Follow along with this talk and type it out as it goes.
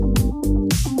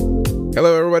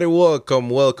Hello, everybody.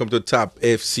 Welcome to Top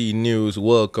FC News.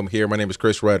 Welcome here. My name is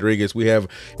Chris Rodriguez. We have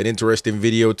an interesting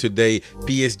video today.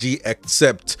 PSG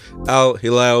accept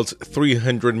Al-Hilal's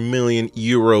 300 million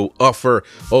euro offer.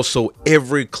 Also,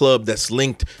 every club that's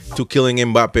linked to killing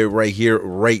Mbappe right here,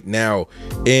 right now.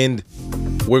 And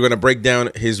we're going to break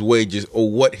down his wages, or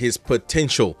what his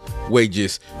potential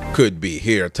wages could be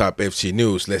here at Top FC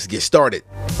News. Let's get started.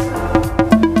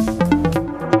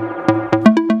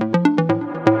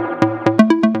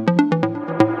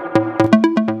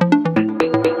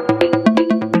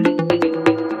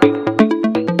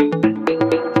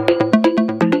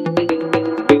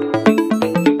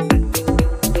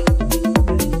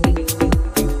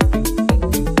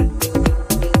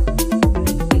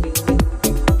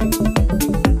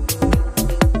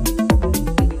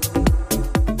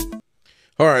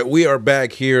 All right, we are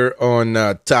back here on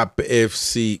Top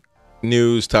FC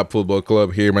News, Top Football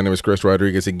Club here. My name is Chris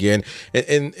Rodriguez again.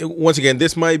 And once again,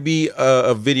 this might be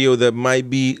a video that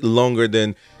might be longer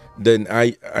than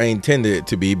I intended it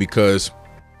to be, because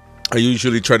I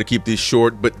usually try to keep these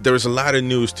short, but there's a lot of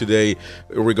news today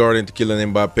regarding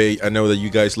Kylian Mbappe. I know that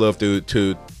you guys love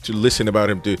to listen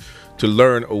about him, to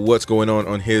learn what's going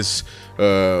on his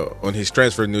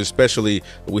transfer news. Especially,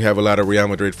 we have a lot of Real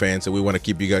Madrid fans, and we want to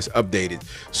keep you guys updated.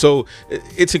 So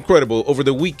it's incredible. Over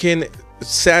the weekend,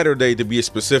 Saturday to be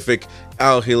specific,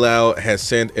 Al-Hilal has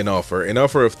sent an offer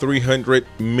of 300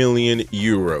 million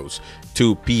euros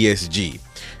to PSG.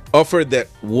 Offer that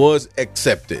was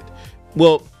accepted.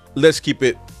 Well, let's keep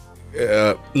it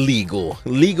legal.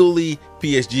 Legally,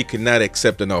 PSG cannot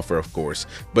accept an offer, of course,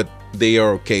 but they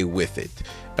are okay with it.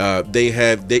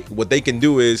 What they can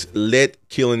do is let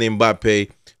Kylian Mbappe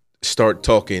start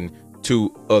talking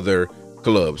to other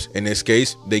clubs. In this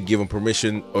case, they give him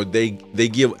permission, or they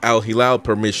give Al-Hilal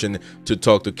permission to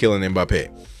talk to Kylian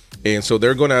Mbappe. And so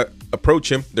they're going to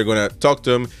approach him, they're going to talk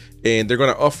to him, and they're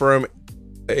going to offer him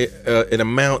an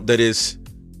amount that is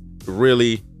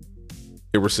really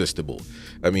irresistible.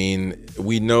 I mean,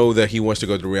 we know that he wants to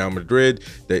go to Real Madrid,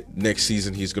 that next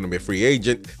season he's going to be a free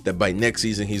agent, that by next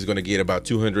season he's going to get about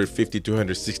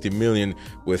 260 million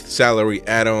with salary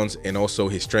add-ons, and also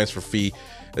his transfer fee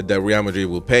that Real Madrid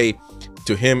will pay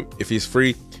to him if he's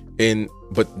free.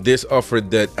 But this offer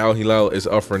that Al-Hilal is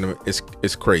offering him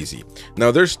is crazy.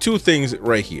 Now, there's two things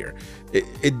right here.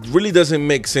 It really doesn't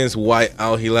make sense why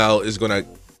Al-Hilal is going to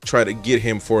try to get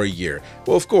him for a year.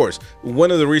 Well, of course,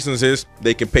 one of the reasons is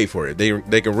they can pay for it.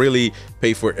 They can really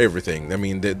pay for everything. I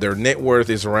mean, their net worth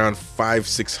is around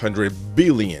 500-600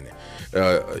 billion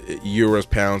euros,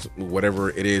 pounds,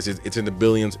 whatever it is. It's in the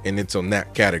billions, and it's on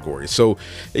that category. So,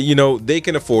 you know, they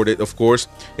can afford it, of course.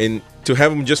 And to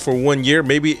have him just for 1 year,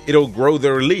 maybe it'll grow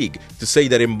their league. To say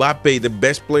that Mbappe, the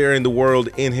best player in the world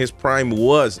in his prime,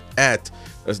 was at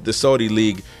the Saudi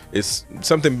league, is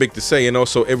something big to say. And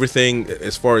also everything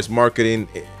as far as marketing,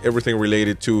 everything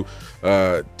related to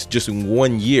just in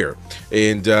 1 year.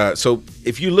 And so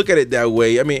if you look at it that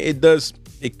way, I mean,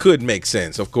 it could make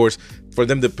sense. Of course, for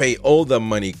them to pay all the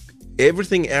money,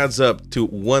 everything adds up to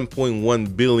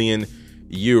 1.1 billion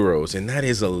euros, and that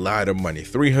is a lot of money.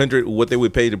 300 what they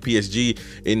would pay to PSG,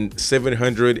 in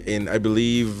 700, and I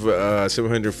believe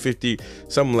 750,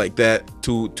 something like that,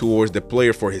 towards the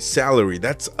player for his salary.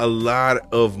 That's a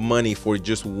lot of money for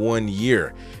just 1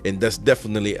 year, and that's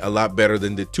definitely a lot better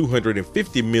than the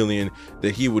 250 million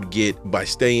that he would get by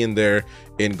staying there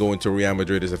and going to Real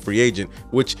Madrid as a free agent,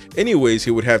 which anyways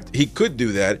he could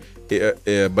do that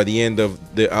by the end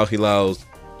of the Al-Hilal's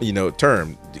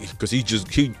term, because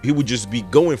he would just be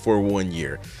going for 1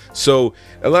 year. So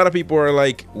a lot of people are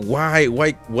like, why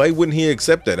wouldn't he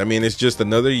accept that? I mean, it's just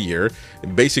another year.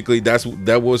 Basically,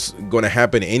 that was going to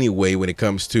happen anyway when it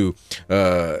comes to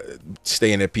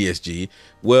staying at PSG.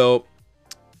 Well,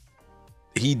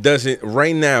 he doesn't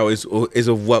right now, is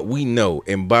of what we know.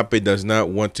 Mbappe does not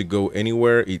want to go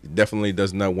anywhere. He definitely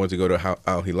does not want to go to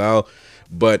Al-Hilal.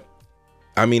 But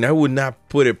I mean, I would not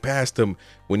put it past him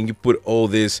when you put all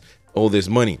this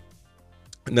money.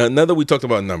 Now that we talked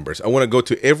about numbers, I want to go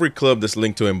to every club that's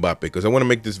linked to Mbappe, because I want to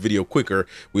make this video quicker.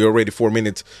 We're already 4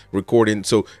 minutes recording,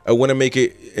 so I want to make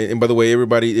it. And by the way,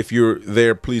 everybody, if you're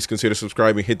there, please consider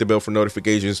subscribing, hit the bell for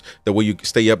notifications. That way you can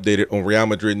stay updated on Real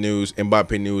Madrid news,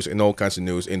 Mbappe news, and all kinds of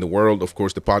news in the world. Of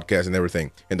course, the podcast and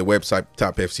everything, and the website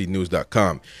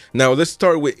topfcnews.com. Now let's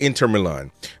start with Inter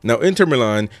Milan. Now Inter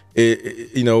Milan,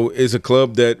 is a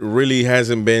club that really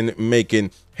hasn't been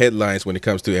making headlines when it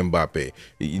comes to Mbappe.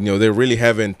 You know, they really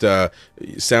haven't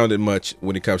sounded much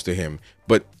when it comes to him.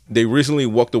 But they recently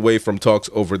walked away from talks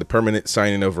over the permanent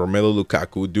signing of Romelu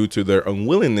Lukaku due to their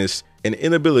unwillingness and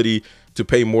inability to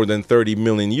pay more than 30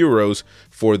 million euros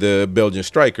for the Belgian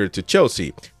striker to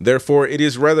Chelsea. Therefore, it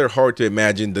is rather hard to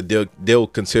imagine that they'll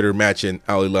consider matching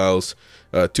AL-Hilal's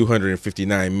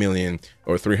 259 million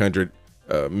or 300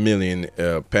 million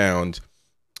pounds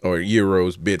or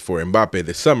euros bid for Mbappe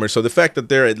this summer. So the fact that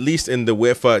they're at least in the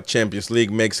UEFA Champions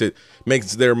League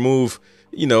makes their move,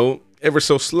 you know, ever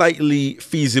so slightly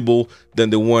feasible than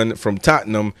the one from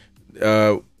Tottenham.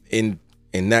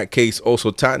 In that case,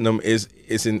 also Tottenham is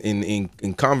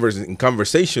in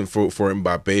conversation for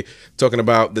Mbappe, talking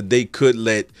about that they could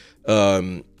let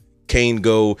Kane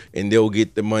go and they'll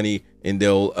get the money and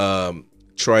they'll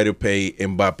try to pay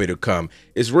Mbappe to come.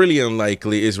 It's really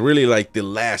unlikely. It's really like the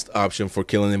last option for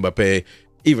Kylian Mbappe,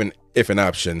 even if an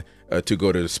option to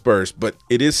go to the Spurs. But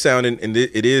it is sounding, and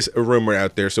it is a rumor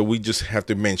out there, so we just have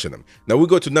to mention them. Now we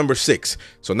go to number 6.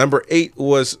 So number 8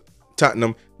 was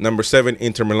Tottenham. Number 7,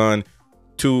 Inter Milan.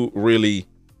 2 really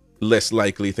less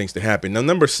likely things to happen. Now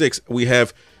number 6, we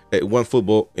have One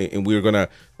Football, and we're gonna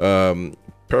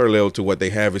parallel to what they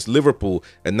have is Liverpool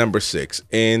at number 6.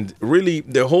 And really,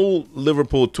 the whole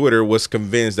Liverpool Twitter was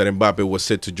convinced that Mbappe was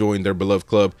set to join their beloved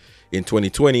club in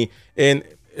 2020, and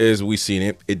as we've seen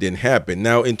it didn't happen.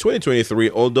 Now in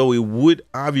 2023, although it would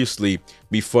obviously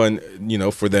be fun, you know,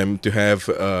 for them to have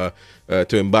to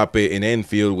Mbappe in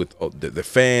Anfield with the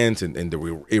fans and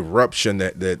the eruption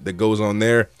that goes on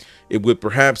there, it would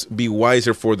perhaps be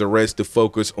wiser for the Reds to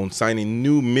focus on signing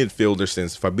new midfielders,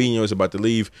 since Fabinho is about to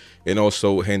leave and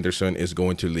also Henderson is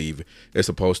going to leave, as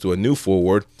opposed to a new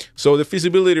forward. So the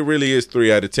feasibility really is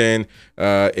 3 out of 10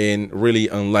 and really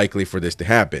unlikely for this to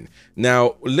happen.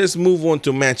 Now let's move on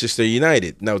to Manchester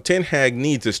United. Now Ten Hag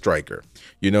needs a striker.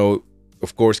 You know,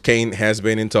 of course, Kane has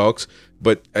been in talks,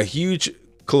 but a huge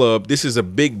club, this is a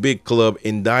big club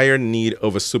in dire need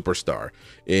of a superstar,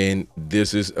 and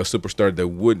this is a superstar that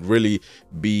would really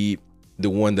be the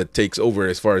one that takes over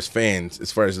as far as fans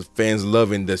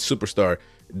loving the superstar.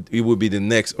 It would be the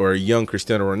next or a young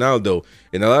Cristiano Ronaldo.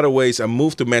 In a lot of ways, a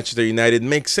move to Manchester United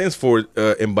makes sense for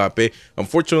Mbappe.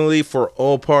 Unfortunately for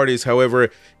all parties, however,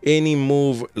 any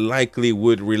move likely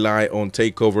would rely on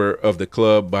takeover of the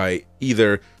club by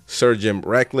either Sir Jim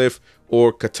Ratcliffe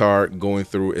or Qatar going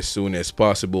through as soon as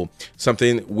possible,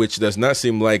 something which does not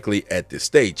seem likely at this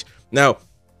stage. Now,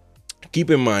 keep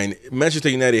in mind, Manchester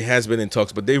United has been in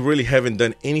talks, but they really haven't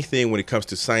done anything when it comes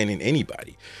to signing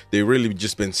anybody. They've really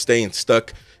just been staying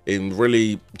stuck in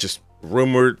really just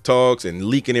rumored talks and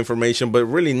leaking information, but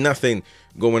really nothing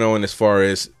going on as far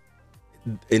as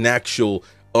an actual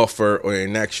offer or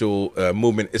an actual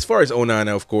movement. As far as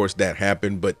Onana, of course, that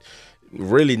happened, but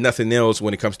really nothing else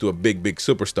when it comes to a big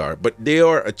superstar. But they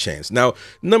are a chance. Now,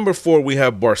 number 4, we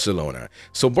have Barcelona.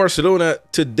 So Barcelona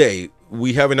today,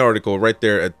 we have an article right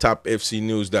there at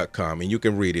topfcnews.com, and you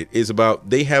can read it. It's about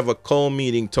they have a call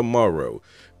meeting tomorrow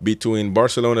between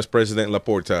Barcelona's president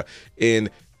Laporta and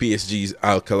PSG's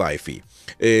Al-Khelaifi.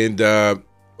 And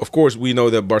of course, we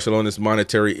know that Barcelona's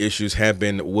monetary issues have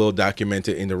been well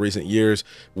documented in the recent years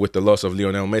with the loss of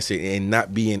Lionel Messi and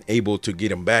not being able to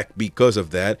get him back because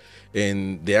of that.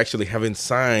 And they actually haven't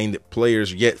signed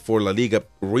players yet for La Liga,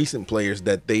 recent players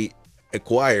that they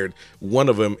acquired. One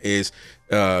of them is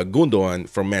Gundogan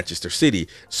from Manchester City.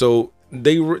 So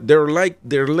they're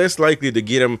less likely to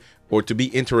get him or to be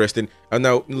interested.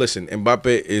 Now, listen,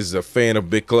 Mbappe is a fan of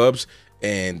big clubs,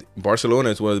 and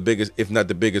Barcelona is one of the biggest, if not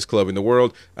the biggest club in the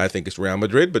world. I think it's Real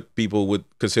Madrid, but people would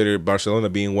consider Barcelona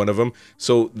being one of them.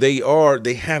 So they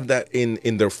have that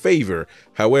in their favor.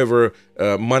 However,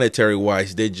 monetary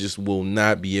wise, they just will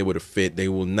not be able to fit. They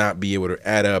will not be able to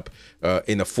add up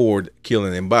and afford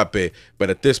Kylian Mbappe. But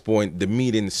at this point, the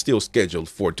meeting is still scheduled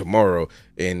for tomorrow,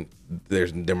 and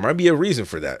there might be a reason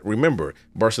for that. Remember,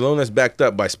 Barcelona is backed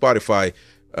up by Spotify,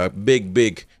 a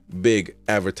big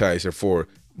advertiser for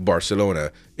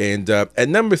Barcelona. And at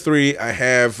number 3, I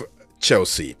have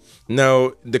Chelsea.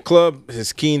 Now, the club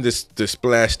is keen to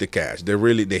splash the cash.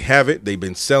 They have it. They've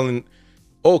been selling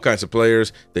all kinds of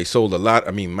players. They sold a lot.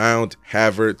 I mean, Mount,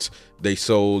 Havertz. They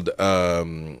sold a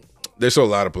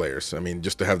lot of players. I mean,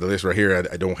 just to have the list right here,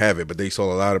 I don't have it, but they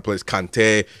sold a lot of players.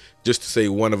 Kanté, just to say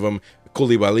one of them.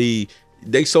 Koulibaly.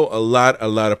 They sold a lot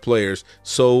of players.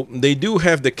 So they do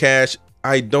have the cash.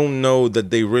 I don't know that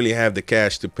they really have the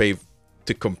cash to pay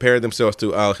to compare themselves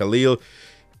to Al-Hilal.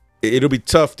 It'll be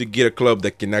tough to get a club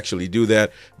that can actually do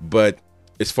that, but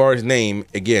as far as name,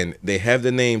 again, they have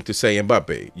the name to say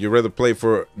Mbappe. You rather play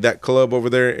for that club over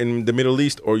there in the Middle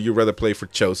East, or you rather play for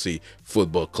Chelsea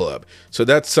Football Club? So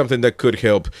that's something that could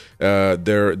help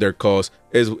their cause,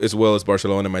 as well as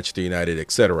Barcelona, Manchester United,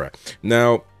 etc.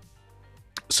 Now,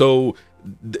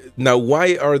 now,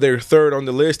 why are they third on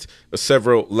the list?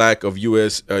 Several lack of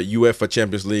UEFA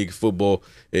Champions League football,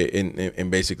 in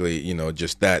basically, you know,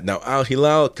 just that. Now,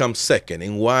 Al-Hilal comes second,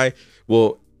 and why?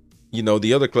 Well, you know,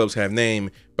 the other clubs have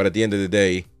name, but at the end of the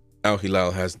day,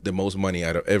 Al-Hilal has the most money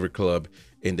out of every club,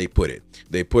 and they put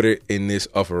it in this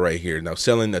offer right here. Now,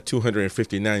 selling a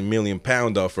 259 million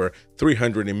pound offer,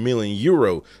 300 million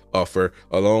euro offer,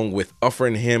 along with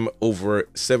offering him over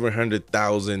 700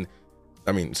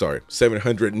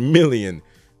 million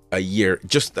a year,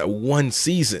 just that one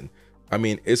season. I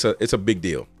mean, it's a big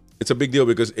deal. It's a big deal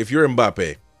because if you're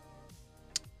Mbappe,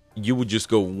 you would just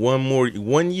go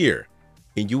one year,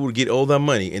 and you will get all that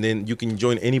money, and then you can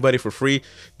join anybody for free.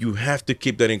 You have to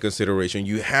keep that in consideration.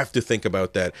 You have to think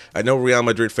about that. I know Real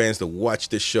Madrid fans that watch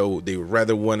this show, they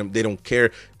rather want him. They don't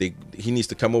care. He needs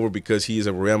to come over because he is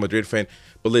a Real Madrid fan.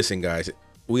 But listen, guys,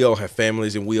 we all have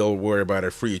families, and we all worry about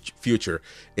our future.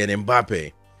 And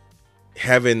Mbappe,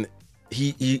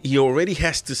 he already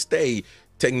has to stay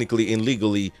technically and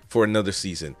legally for another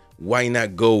season. Why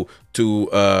not go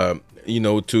to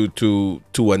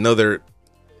to another,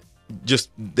 just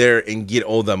there and get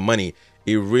all the money?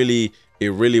 It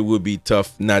really would be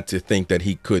tough not to think that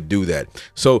he could do that.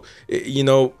 So, you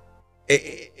know,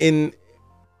 in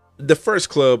the first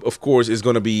club, of course, is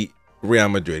going to be Real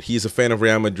Madrid. He's a fan of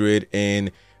Real Madrid,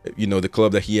 and you know, the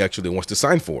club that he actually wants to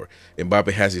sign for.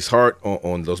 Mbappe has his heart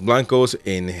on Los Blancos,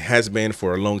 and has been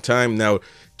for a long time. Now,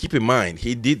 keep in mind,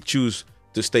 he did choose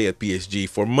to stay at PSG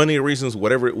for money reasons,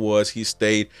 whatever it was. He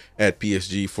stayed at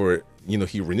PSG for, you know,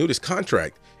 he renewed his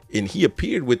contract, and he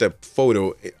appeared with a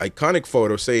photo, iconic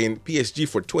photo, saying PSG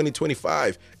for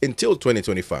 2025, until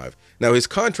 2025. Now, his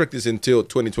contract is until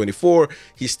 2024.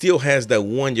 He still has that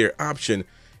 1-year option,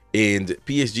 and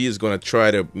PSG is going to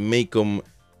try to make him,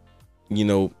 you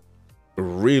know,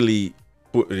 really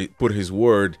put his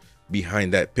word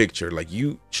behind that picture. Like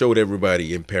you showed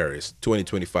everybody in Paris,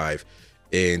 2025,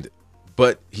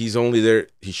 but he's only there.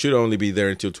 He should only be there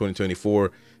until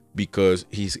 2024, because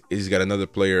he's got another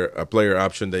player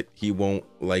option that he won't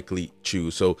likely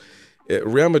choose. So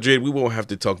Real Madrid, we won't have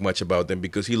to talk much about them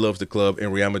because he loves the club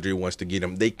and Real Madrid wants to get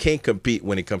him. They can't compete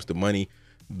when it comes to money,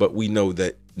 but we know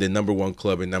that the #1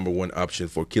 club and #1 option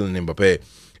for Kylian Mbappe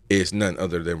is none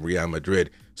other than Real Madrid.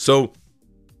 So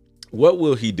what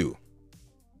will he do?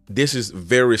 This is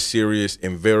very serious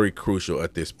and very crucial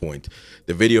at this point.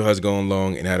 The video has gone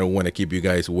long, and I don't want to keep you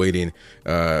guys waiting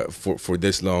for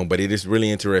this long, but it is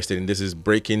really interesting. And this is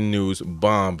breaking news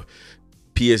bomb.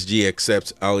 PSG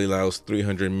accepts Al-Hilal's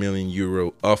 300 million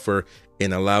euro offer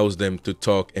and allows them to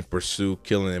talk and pursue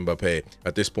Kylian Mbappe.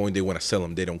 At this point, they want to sell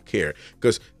him. They don't care,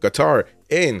 because Qatar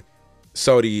and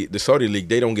the Saudi League,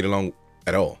 they don't get along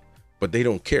at all, but they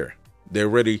don't care. They're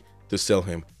ready to sell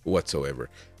him whatsoever.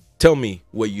 Tell me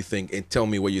what you think, and tell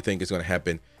me what you think is going to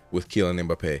happen with Kylian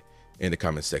Mbappe in the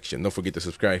comment section. Don't forget to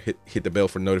subscribe, hit the bell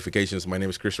for notifications. My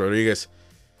name is Chris Rodriguez.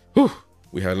 Whew,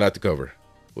 we had a lot to cover.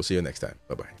 We'll see you next time.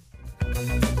 Bye-bye.